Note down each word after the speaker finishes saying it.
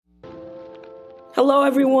Hello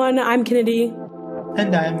everyone, I'm Kennedy.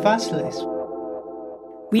 And I'm Vasilis.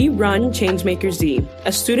 We run Changemakers Z,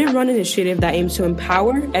 a student-run initiative that aims to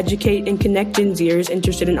empower, educate, and connect Gen Zers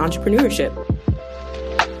interested in entrepreneurship.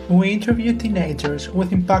 We interview teenagers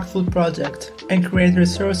with impactful projects and create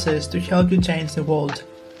resources to help you change the world.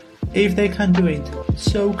 If they can do it,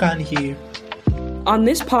 so can you. On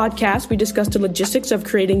this podcast, we discuss the logistics of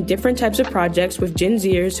creating different types of projects with Gen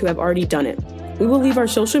Zers who have already done it. We will leave our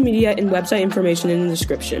social media and website information in the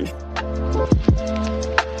description.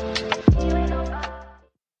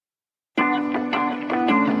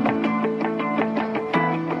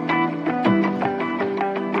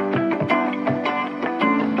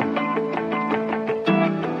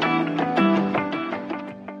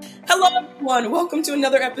 Welcome to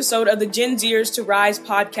another episode of the Gen Zers to Rise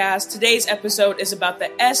podcast. Today's episode is about the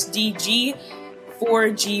SDG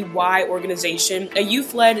 4GY organization, a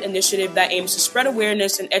youth-led initiative that aims to spread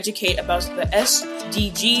awareness and educate about the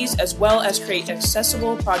SDGs as well as create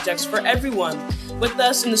accessible projects for everyone. With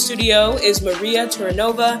us in the studio is Maria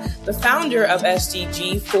Turanova, the founder of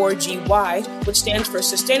SDG 4GY, which stands for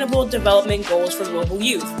Sustainable Development Goals for Global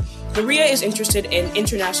Youth. Maria is interested in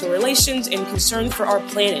international relations and concerned for our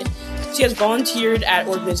planet. She has volunteered at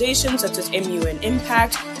organizations such as MUN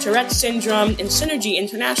Impact, Tourette Syndrome, and Synergy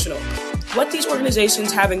International. What these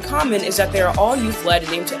organizations have in common is that they are all youth-led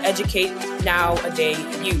and aim to educate nowadays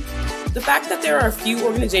youth. The fact that there are a few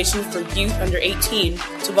organizations for youth under 18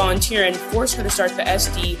 to volunteer and forced her to start the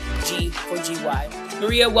SDG 4GY.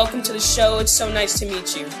 Maria, welcome to the show. It's so nice to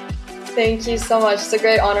meet you. Thank you so much. It's a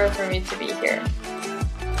great honor for me to be here.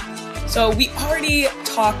 So we already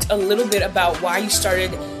talked a little bit about why you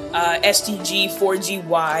started SDG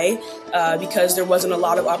 4GY because there wasn't a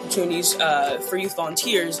lot of opportunities for youth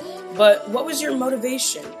volunteers. But what was your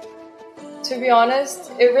motivation? To be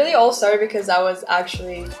honest, it really all started because I was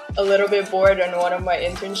actually a little bit bored on one of my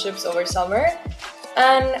internships over summer.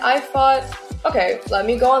 And I thought, okay, let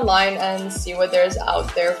me go online and see what there's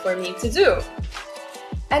out there for me to do.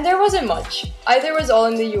 And there wasn't much. Either it was all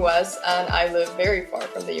in the US and I live very far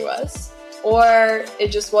from the US, or it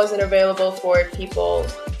just wasn't available for people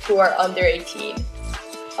who are under 18.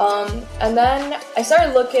 And then I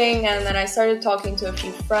started looking and then I started talking to a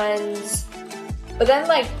few friends. But then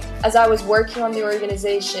as I was working on the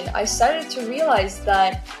organization, I started to realize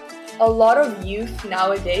that a lot of youth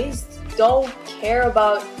nowadays don't care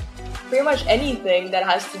about pretty much anything that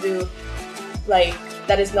has to do,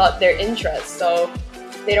 that is not their interest. So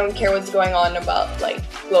they don't care what's going on about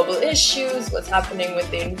global issues, what's happening with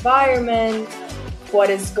the environment, what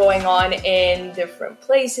is going on in different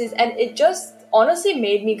places. And it just honestly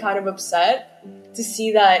made me kind of upset to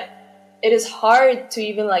see that it is hard to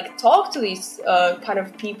even talk to these kind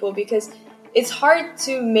of people, because it's hard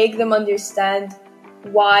to make them understand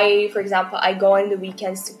why, for example, I go on the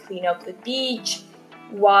weekends to clean up the beach,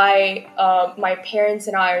 why my parents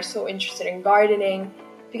and I are so interested in gardening,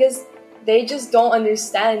 because they just don't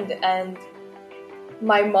understand. And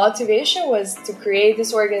my motivation was to create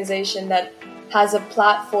this organization that has a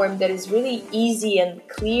platform that is really easy and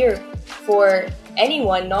clear for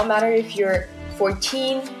anyone, no matter if you're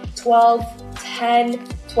 14, 12, 10,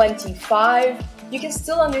 25, you can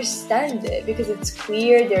still understand it because it's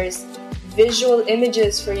clear, there's visual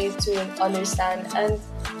images for you to understand. And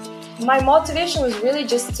my motivation was really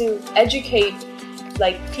just to educate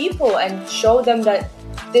people and show them that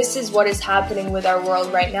this is what is happening with our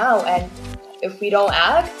world right now, and if we don't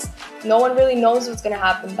act, no one really knows what's going to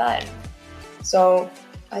happen then. So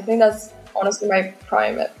I think that's honestly my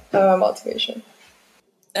prime motivation.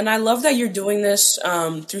 And I love that you're doing this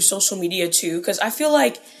through social media too, because I feel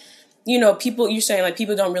people, you're saying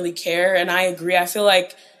people don't really care, and I agree. I feel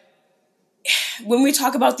when we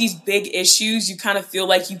talk about these big issues, you kind of feel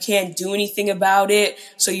like you can't do anything about it,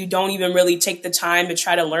 so you don't even really take the time to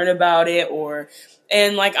try to learn about it.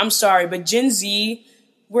 And I'm sorry, but Gen Z,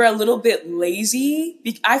 we're a little bit lazy.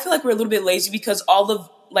 I feel like we're a little bit lazy because all of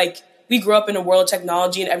we grew up in a world of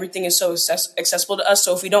technology and everything is so accessible to us.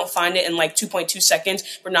 So if we don't find it in 2.2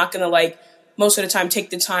 seconds, we're not going to most of the time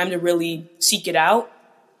take the time to really seek it out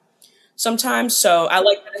sometimes. So I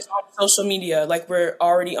like that it's on social media, we're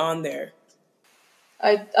already on there.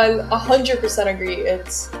 I 100% agree.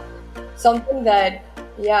 It's something that,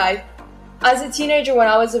 as a teenager, when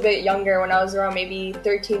I was a bit younger, when I was around maybe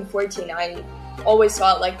 13, 14, I always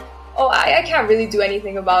thought I can't really do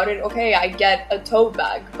anything about it. Okay, I get a tote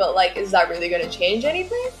bag, but is that really going to change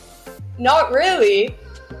anything? Not really.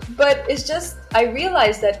 But it's just, I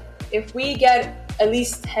realized that if we get at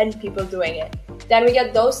least 10 people doing it, then we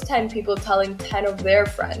get those 10 people telling 10 of their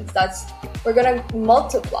friends. That's we're gonna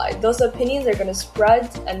multiply. Those opinions are gonna spread,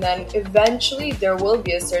 and then eventually there will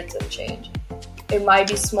be a certain change. It might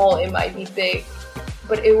be small, it might be big,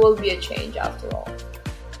 but it will be a change after all.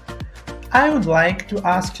 I would like to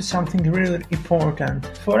ask you something really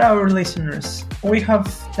important for our listeners. We have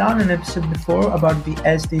done an episode before about the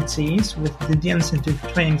SDGs with the Institute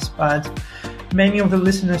Twins, but many of the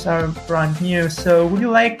listeners are brand new. So would you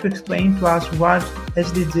like to explain to us what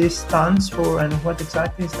SDG stands for and what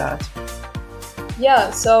exactly is that?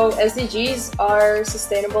 Yeah, so SDGs are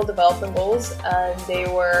Sustainable Development Goals, and they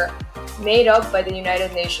were made up by the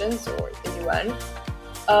United Nations, or the UN.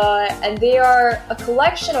 And they are a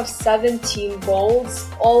collection of 17 goals,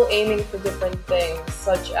 all aiming for different things,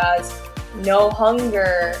 such as no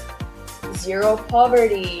hunger, zero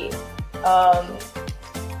poverty,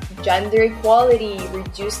 gender equality,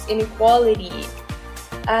 reduced inequality.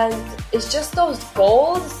 And it's just those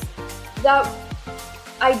goals that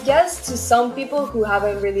I guess to some people who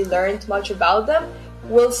haven't really learned much about them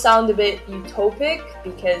will sound a bit utopic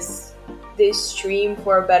because they stream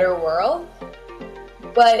for a better world.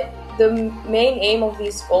 But the main aim of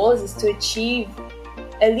these goals is to achieve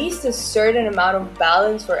at least a certain amount of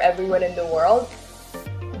balance for everyone in the world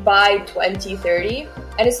by 2030.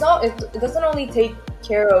 And it doesn't only take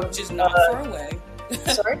care of... Which is not far away.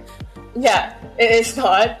 Sorry? Yeah, it is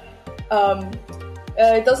not.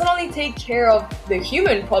 It doesn't only take care of the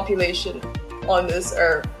human population on this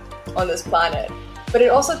earth, on this planet, but it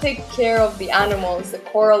also takes care of the animals, the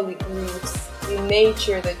coral reefs, the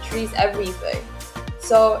nature, the trees, everything.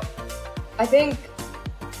 So I think,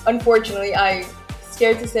 unfortunately, I'm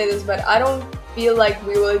scared to say this, but I don't feel like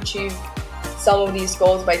we will achieve some of these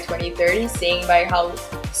goals by 2030, seeing by how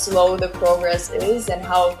slow the progress is and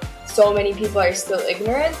how so many people are still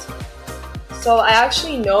ignorant. So I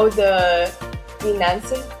actually know the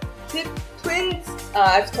Nansen twins.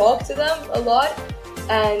 I've talked to them a lot,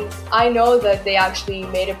 and I know that they actually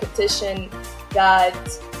made a petition that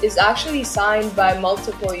is actually signed by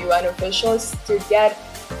multiple UN officials to get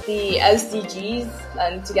the SDGs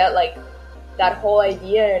and to get like that whole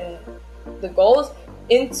idea and the goals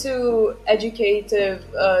into educative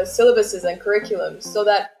syllabuses and curriculums so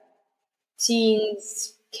that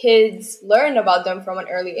teens, kids learn about them from an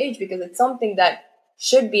early age, because it's something that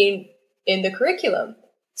should be in the curriculum.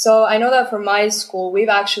 So I know that for my school, we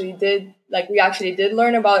actually did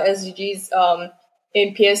learn about SDGs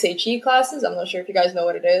in PSHE classes. I'm not sure if you guys know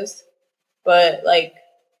what it is, but like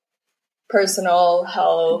personal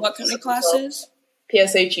health. What kind of classes?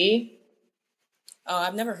 PSHE. Oh,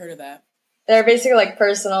 I've never heard of that. They're basically like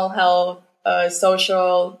personal health,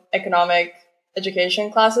 social, economic education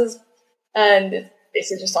classes. And it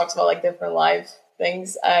basically just talks about like different life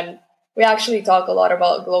things. And we actually talk a lot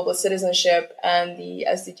about global citizenship and the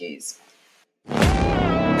SDGs.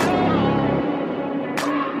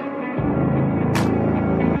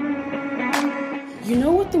 You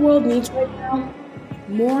know what the world needs right now?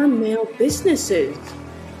 More male businesses.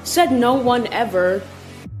 Said no one ever.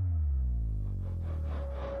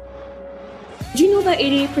 Did you know that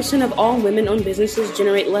 88% of all women-owned businesses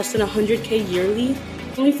generate less than $100K yearly?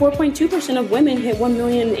 Only 4.2% of women hit $1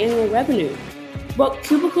 million in annual revenue. Well,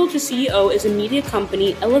 Cubicle to CEO is a media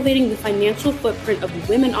company elevating the financial footprint of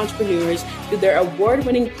women entrepreneurs through their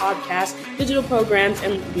award-winning podcasts, digital programs,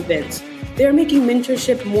 and events. They are making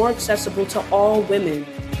mentorship more accessible to all women.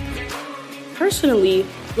 Personally,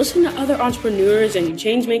 listening to other entrepreneurs and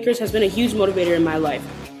change makers has been a huge motivator in my life.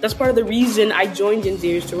 That's part of the reason I joined Gen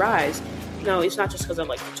Zers to Rise. No, it's not just because I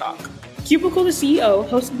like to talk. Cubicle to CEO,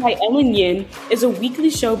 hosted by Ellen Yin, is a weekly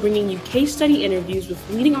show bringing you case study interviews with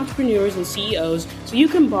leading entrepreneurs and CEOs so you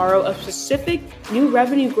can borrow a specific new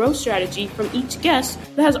revenue growth strategy from each guest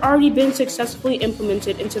that has already been successfully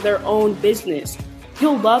implemented into their own business.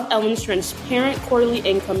 You'll love Ellen's transparent quarterly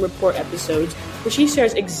income report episodes, where she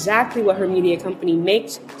shares exactly what her media company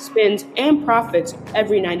makes, spends, and profits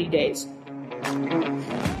every 90 days.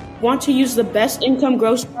 Want to use the best income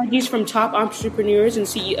growth strategies from top entrepreneurs and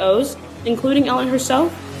CEOs, including Ellen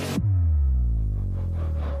herself?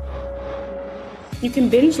 You can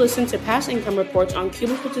binge listen to past income reports on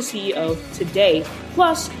Cubicle to CEO today,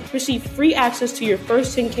 plus receive free access to your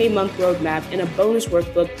first 10K month roadmap and a bonus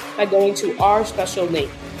workbook by going to our special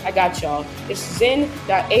link. I got y'all. It's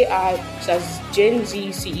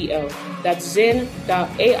zen.ai/GenZCEO. That's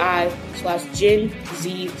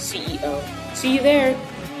zen.ai/GenZCEO. See you there.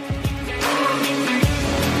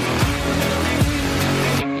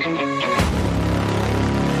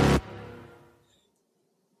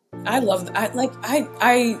 I love that.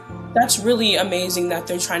 That's really amazing that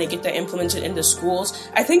they're trying to get that implemented into schools.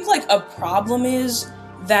 I think like a problem is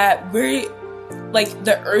that like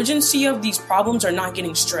the urgency of these problems are not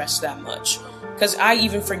getting stressed that much. Because I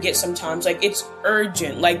even forget sometimes, like, it's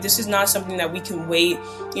urgent. Like, this is not something that we can wait,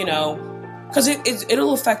 you know, because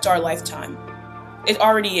it'll affect our lifetime. It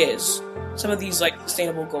already is. Some of these, like,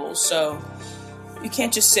 sustainable goals. So you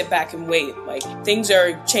can't just sit back and wait. Like, things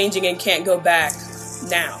are changing and can't go back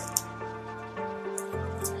now.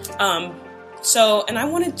 And I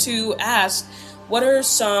wanted to ask, what are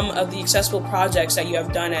some of the accessible projects that you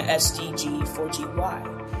have done at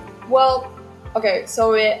SDG4GY? Well, okay,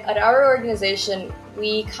 so at our organization,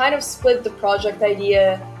 we kind of split the project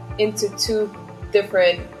idea into two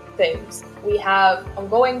different things. We have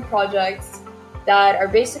ongoing projects that are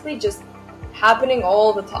basically just happening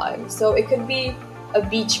all the time. So it could be a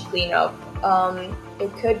beach cleanup.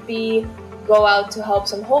 It could be go out to help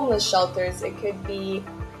some homeless shelters. It could be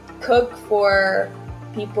cook for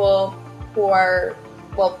people who are,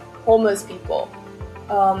 well, homeless people.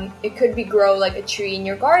 It could be grow like a tree in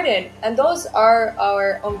your garden. And those are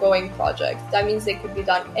our ongoing projects. That means they could be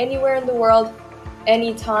done anywhere in the world,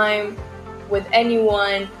 anytime, with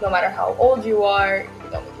anyone, no matter how old you are. It could be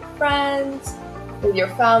done with your friends, with your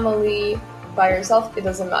family, by yourself, it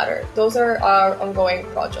doesn't matter. Those are our ongoing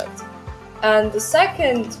projects. And the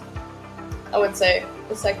second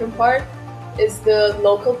part is the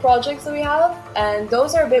local projects that we have. And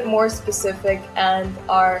those are a bit more specific and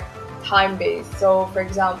are time-based. So, for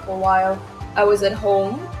example, while I was at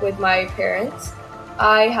home with my parents,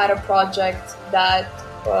 I had a project that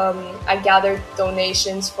I gathered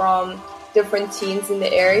donations from different teens in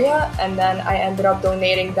the area, and then I ended up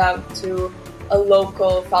donating them to a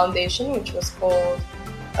local foundation, which was called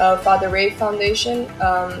Father Ray Foundation,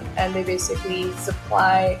 and they basically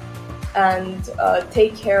supply and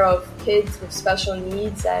take care of kids with special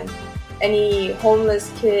needs and any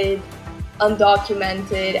homeless kid,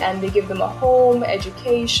 undocumented, and they give them a home,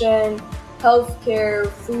 education, healthcare,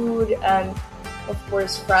 food, and of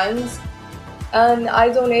course friends. And I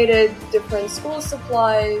donated different school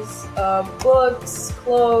supplies, books,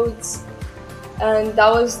 clothes, and that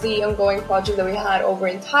was the ongoing project that we had over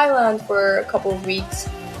in Thailand for a couple of weeks.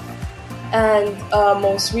 And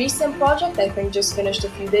most recent project, I think just finished a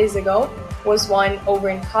few days ago, was one over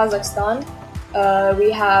in Kazakhstan.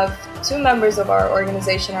 We have 2 members of our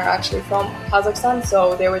organization are actually from Kazakhstan,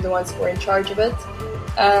 so they were the ones who were in charge of it.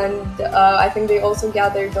 And I think they also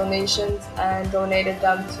gathered donations and donated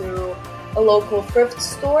them to a local thrift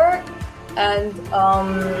store and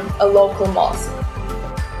a local mosque.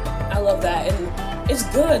 I love that, and it's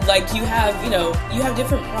good. Like, you have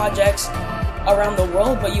different projects around the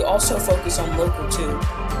world, but you also focus on local too.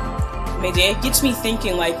 Maybe it gets me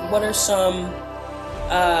thinking, like, what are some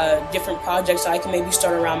different projects I can maybe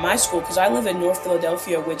start around my school? Because I live in North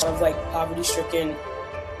Philadelphia, which is like poverty-stricken,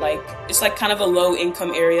 like it's like kind of a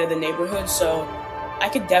low-income area of the neighborhood. So I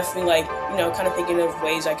could definitely kind of thinking of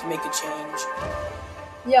ways I can make a change.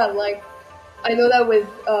 Yeah, like I know that with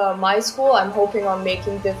my school, I'm hoping on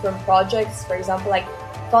making different projects. For example, like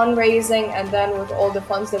fundraising, and then with all the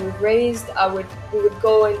funds that we've raised, we would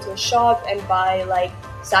go into a shop and buy like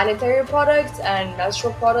sanitary products and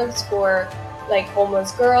menstrual products for like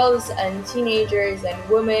homeless girls and teenagers and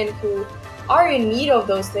women who are in need of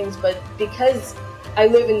those things, but because I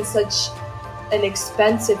live in such an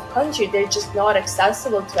expensive country, they're just not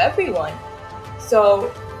accessible to everyone.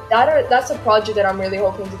 So that's a project that I'm really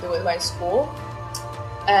hoping to do with my school.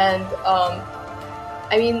 And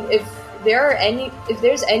I mean, if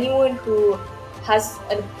there's anyone who has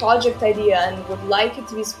a project idea and would like it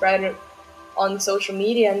to be spread on social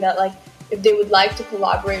media, and that like if they would like to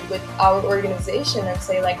collaborate with our organization and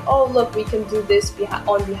say like, oh look, we can do this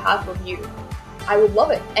on behalf of you, I would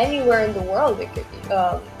love it. Anywhere in the world it could be.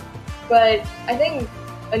 But I think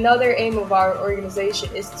another aim of our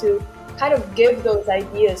organization is to kind of give those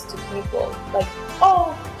ideas to people. Like,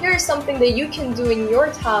 oh, here's something that you can do in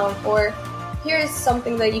your town, or here's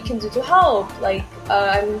something that you can do to help. Like,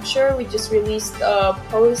 I'm sure we just released a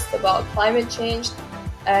post about climate change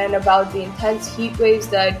and about the intense heat waves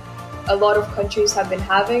that a lot of countries have been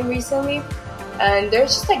having recently. And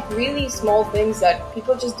there's just like really small things that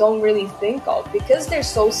people just don't really think of because they're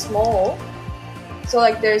so small. So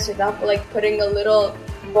like there's, for example, like putting a little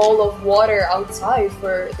bowl of water outside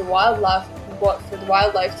for the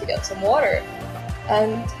wildlife to get some water.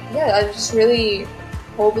 And yeah, I just really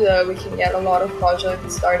hope that we can get a lot of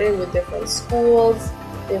projects started with different schools,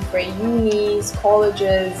 different unis,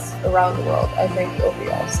 colleges around the world. I think it'll be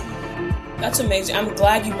awesome. That's amazing. I'm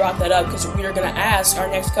glad you brought that up because we are going to ask our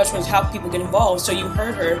next question is how people get involved. So you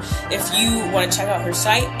heard her. If you want to check out her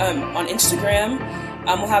site on Instagram,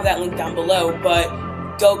 we'll have that link down below. But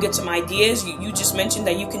go get some ideas. You just mentioned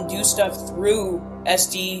that you can do stuff through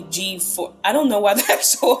SDG4. I don't know why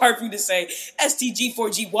that's so hard for you to say.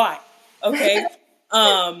 SDG4GY. Okay.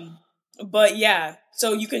 But yeah,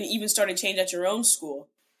 so you can even start a change at your own school.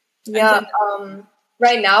 Yeah.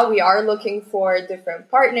 Right now we are looking for different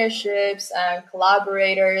partnerships and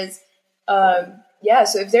collaborators. Yeah,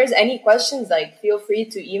 so if there's any questions, like, feel free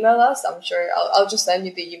to email us. I'm sure I'll just send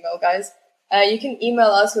you the email, guys. You can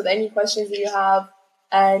email us with any questions that you have,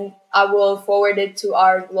 and I will forward it to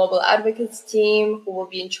our global advocates team, who will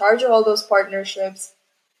be in charge of all those partnerships.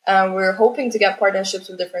 We're hoping to get partnerships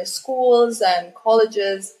with different schools and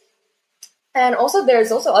colleges. And also,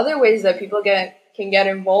 there's also other ways that people can get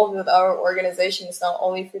involved with our organization. It's not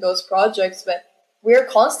only for those projects, but we're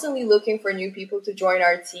constantly looking for new people to join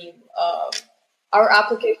our team. Our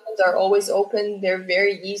applications are always open. They're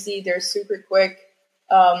very easy. They're super quick.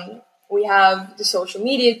 We have the social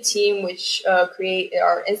media team, which create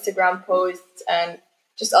our Instagram posts and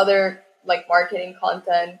just other like marketing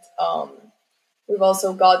content. We've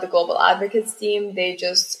also got the global advocates team. They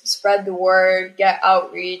just spread the word, get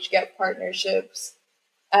outreach, get partnerships.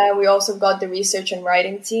 And we also got the research and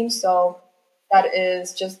writing team. So that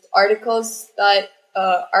is just articles that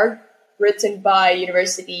are written by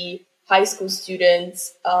university, high school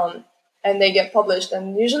students, and they get published.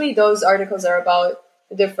 And usually those articles are about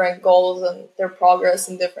the different goals and their progress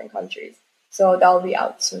in different countries. So that will be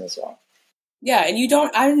out soon as well. Yeah,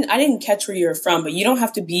 and I didn't catch where you're from, but you don't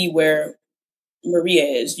have to be where Maria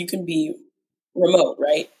is. You can be remote,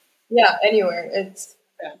 right? Yeah, anywhere.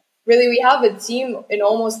 Really, we have a team in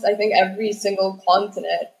almost, I think, every single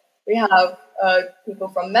continent. We have people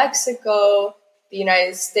from Mexico, the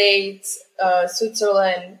United States,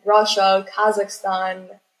 Switzerland, Russia,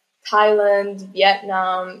 Kazakhstan, Thailand,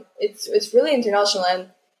 Vietnam. It's really international. And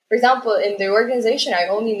for example, in the organization, I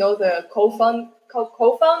only know the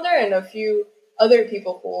co-founder and a few other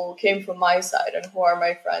people who came from my side and who are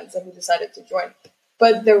my friends and who decided to join.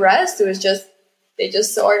 But the rest, they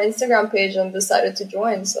just saw our Instagram page and decided to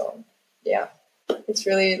join. So yeah, it's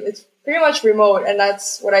pretty much remote. And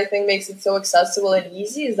that's what I think makes it so accessible and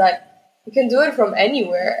easy, is that you can do it from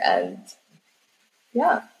anywhere. And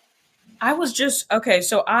yeah. I was just, okay,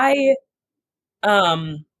 so I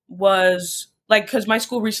was like, because my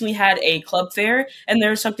school recently had a club fair and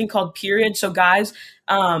there's something called Period. So guys,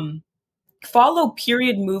 follow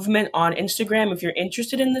Period Movement on Instagram if you're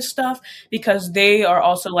interested in this stuff, because they are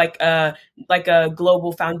also like a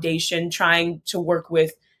global foundation trying to work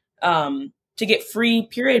with to get free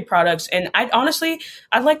period products. And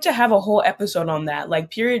I'd like to have a whole episode on that.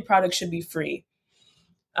 Like, period products should be free.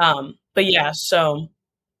 But yeah, so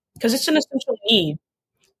because it's an essential need.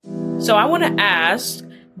 So I want to ask,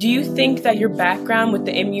 do you think that your background with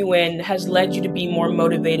the MUN has led you to be more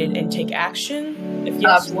motivated and take action? If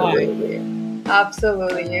yes, absolutely. Why?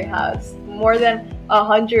 Absolutely, it has. More than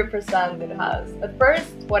 100% it has. At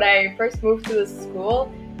first, when I first moved to the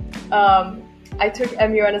school, I took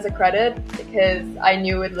MUN as a credit because I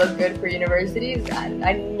knew it looked good for universities, and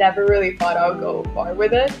I never really thought I would go far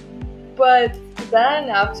with it. But then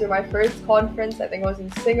after my first conference, I think it was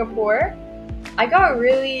in Singapore, I got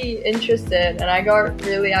really interested and I got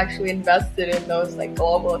really actually invested in those like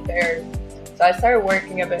global affairs. So I started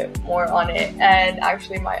working a bit more on it, and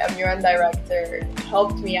actually my MUN director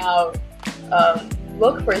helped me out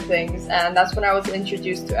look for things, and that's when I was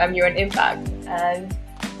introduced to MUN Impact. And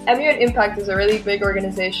MUN Impact is a really big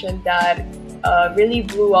organization that really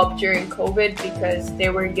blew up during COVID because they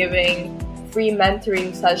were giving free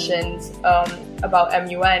mentoring sessions about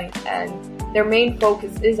MUN, and their main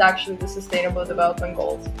focus is actually the Sustainable Development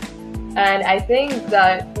Goals. And I think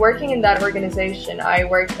that working in that organization, I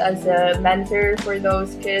worked as a mentor for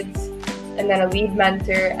those kids, and then a lead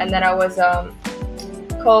mentor, and then I was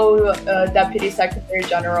co-deputy secretary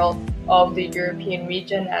general of the European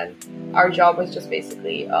region, and our job was just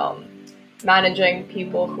basically managing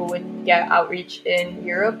people who would get outreach in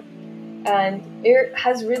Europe. And it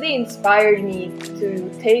has really inspired me to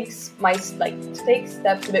take steps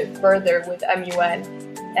a bit further with MUN.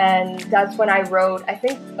 And that's when I wrote, I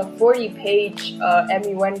think, a 40-page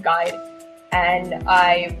MUN guide. And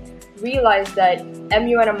I realized that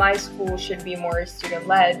MUN at my school should be more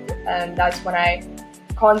student-led. And that's when I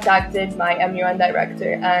contacted my MUN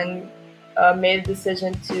director and made a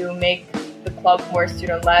decision to make the club more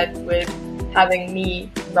student-led with having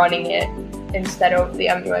me running it instead of the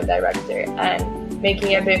MUN director, and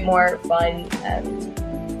making it a bit more fun and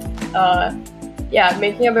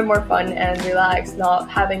making it a bit more fun and relaxed, not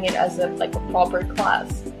having it as a proper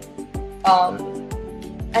class.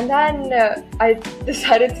 And then I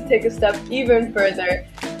decided to take a step even further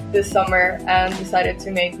this summer and decided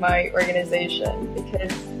to make my organization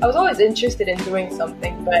because I was always interested in doing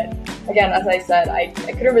something, but again, as I said, I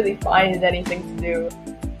couldn't really find anything to do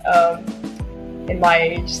in my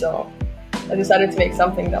age, so I decided to make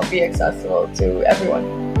something that would be accessible to everyone.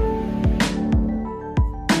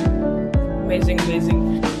 Amazing.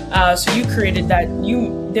 So you created that.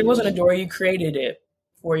 There wasn't a door, you created it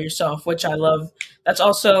for yourself, which I love. That's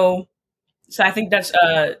also, so I think that's,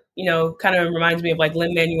 kind of reminds me of like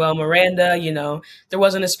Lin-Manuel Miranda, there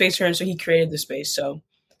wasn't a space for him, so he created the space. So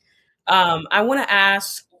I want to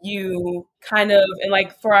ask you kind of, and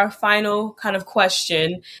like for our final kind of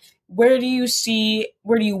question, where do you see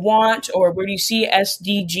SDG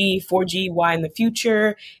 4GY in the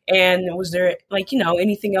future? And was there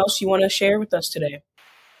anything else you want to share with us today?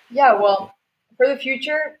 Yeah, well, for the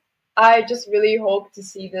future, I just really hope to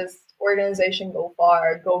see this organization go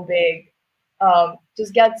far, go big,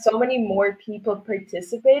 just get so many more people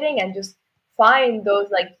participating and just find those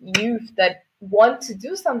like youth that want to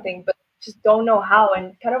do something but just don't know how,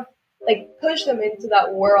 and kind of like push them into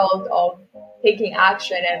that world of taking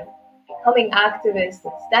action and becoming activists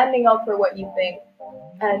and standing up for what you think.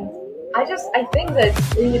 And I think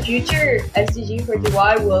that in the future, SDG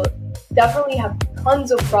 4GY will definitely have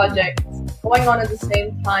tons of projects going on at the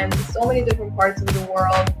same time in so many different parts of the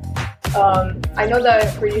world. I know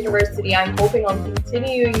that for university, I'm hoping on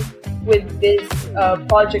continuing with this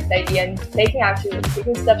project idea and taking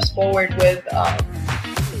steps forward with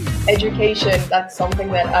education. That's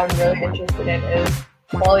something that I'm really interested in, is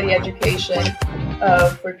quality education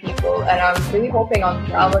for people. And I'm really hoping on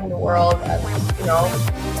traveling the world and,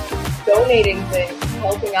 donating things,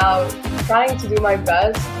 helping out, trying to do my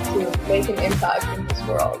best to make an impact in this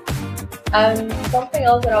world. And something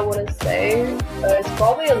else that I want to say is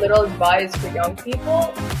probably a little advice for young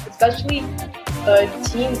people, especially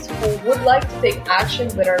teens who would like to take action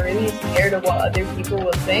but are really scared of what other people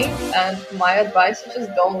will think. And my advice is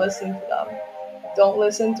just don't listen to them. Don't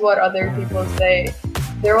listen to what other people say.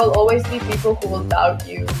 There will always be people who will doubt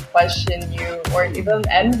you, question you, or even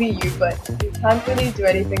envy you, but you can't really do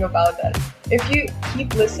anything about that. If you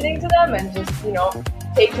keep listening to them and just,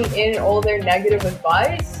 taking in all their negative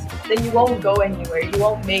advice, then you won't go anywhere. You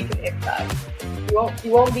won't make an impact. You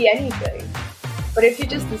won't be anything. But if you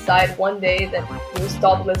just decide one day that you'll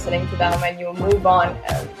stop listening to them and you'll move on,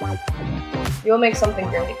 and you'll make something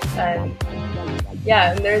great. And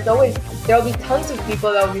yeah, and there'll be tons of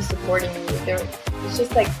people that will be supporting you. It's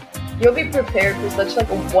just like you'll be prepared for such like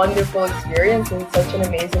a wonderful experience and such an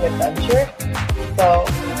amazing adventure. So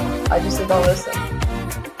I just say don't listen.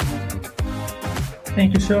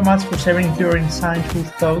 Thank you so much for sharing your insightful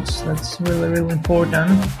thoughts. That's really, really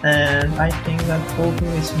important. And I think that all the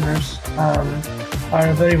listeners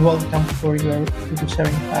are very welcome for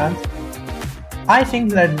sharing that. I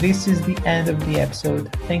think that this is the end of the episode.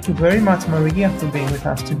 Thank you very much, Maria, for being with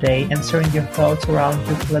us today and sharing your thoughts around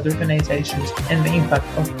youth-led organizations and the impact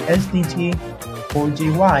of SDG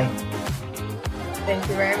 4GY. Thank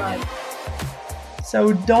you very much.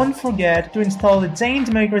 So don't forget to install the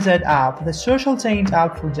Changemaker Z app, the social change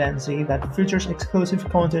app for Gen Z that features exclusive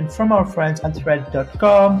content from our friends at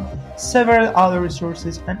thread.com, several other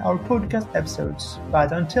resources, and our podcast episodes.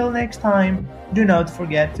 But until next time, do not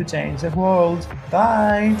forget to change the world.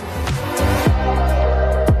 Bye!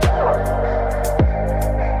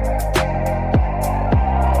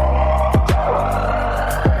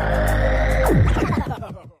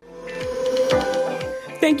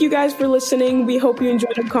 Thank you guys for listening. We hope you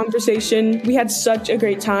enjoyed our conversation. We had such a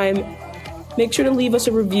great time. Make sure to leave us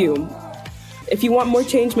a review. If you want more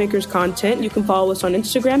Changemakers content, you can follow us on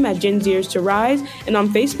Instagram at Gen Zers to Rise and on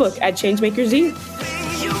Facebook at ChangemakerZ.